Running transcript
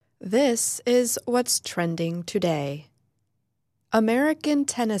This is what's trending today. American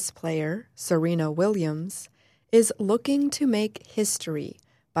tennis player Serena Williams is looking to make history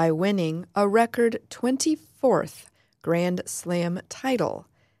by winning a record 24th Grand Slam title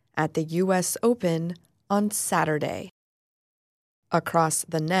at the U.S. Open on Saturday. Across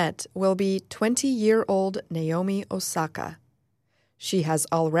the net will be 20-year-old Naomi Osaka. She has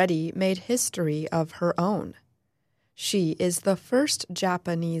already made history of her own. She is the first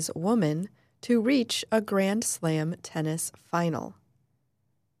Japanese woman to reach a Grand Slam tennis final.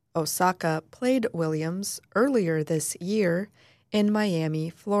 Osaka played Williams earlier this year in Miami,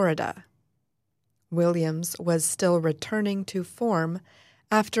 Florida. Williams was still returning to form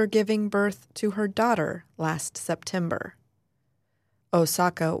after giving birth to her daughter last September.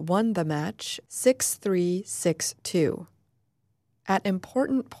 Osaka won the match 6-3, 6-2. At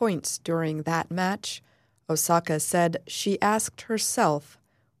important points during that match, Osaka said she asked herself,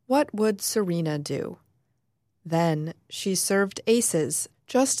 what would Serena do? Then she served aces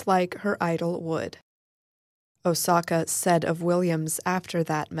just like her idol would. Osaka said of Williams after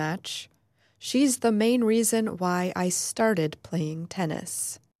that match, "She's the main reason why I started playing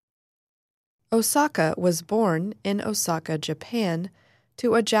tennis." Osaka was born in Osaka, Japan,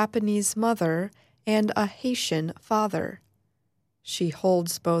 to a Japanese mother and a Haitian father. She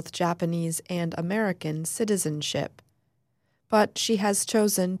holds both Japanese and American citizenship, but she has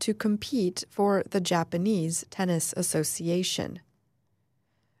chosen to compete for the Japanese Tennis Association.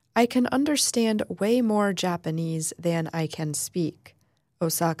 "I can understand way more Japanese than I can speak,"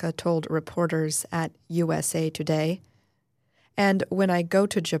 Osaka told reporters at USA Today. "And when I go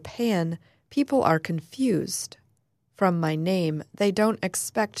to Japan, people are confused. From my name, they don't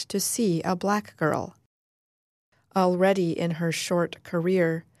expect to see a black girl." Already in her short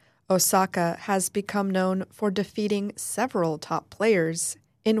career, Osaka has become known for defeating several top players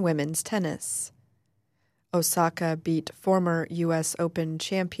in women's tennis. Osaka beat former U.S. Open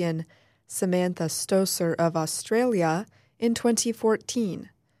champion Samantha Stosur of Australia in 2014,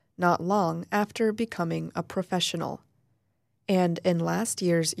 not long after becoming a professional. And in last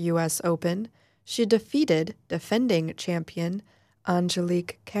year's U.S. Open, she defeated defending champion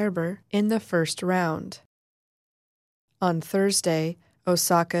Angelique Kerber in the first round. On Thursday,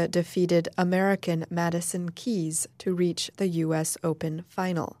 Osaka defeated American Madison Keys to reach the U.S. Open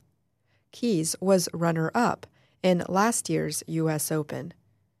final. Keys was runner-up in last year's U.S. Open.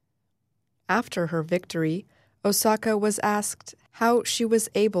 After her victory, Osaka was asked how she was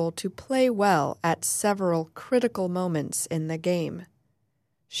able to play well at several critical moments in the game.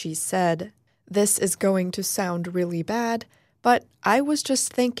 She said, "This is going to sound really bad, but I was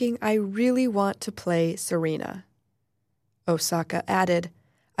just thinking I really want to play Serena." Osaka added,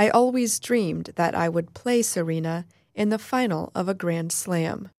 "I always dreamed that I would play Serena in the final of a Grand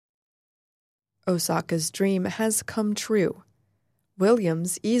Slam." Osaka's dream has come true.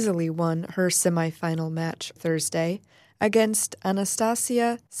 Williams easily won her semifinal match Thursday against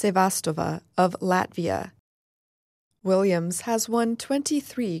Anastasia Sevastova of Latvia. Williams has won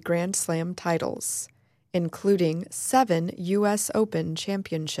 23 Grand Slam titles, including 7 U.S. Open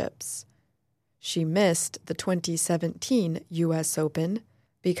championships. She missed the 2017 U.S. Open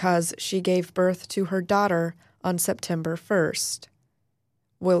because she gave birth to her daughter on September 1st.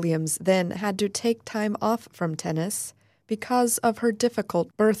 Williams then had to take time off from tennis because of her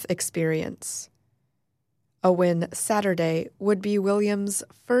difficult birth experience. A win Saturday would be Williams'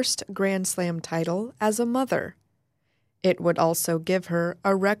 first Grand Slam title as a mother. It would also give her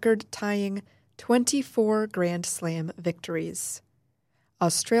a record-tying 24 Grand Slam victories.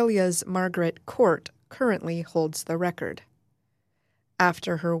 Australia's Margaret Court currently holds the record.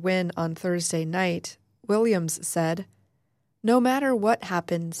 After her win on Thursday night, Williams said, "No matter what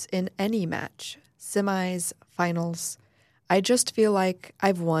happens in any match, semis, finals, I just feel like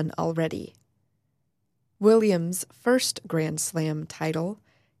I've won already." Williams' first Grand Slam title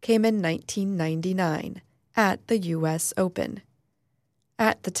came in 1999 at the U.S. Open.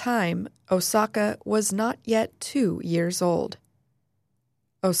 At the time, Osaka was not yet 2 years old.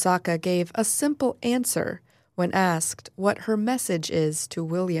 Osaka gave a simple answer when asked what her message is to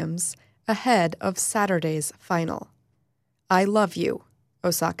Williams ahead of Saturday's final. "I love you,"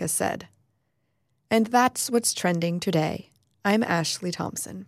 Osaka said. And that's what's trending today. I'm Ashley Thompson.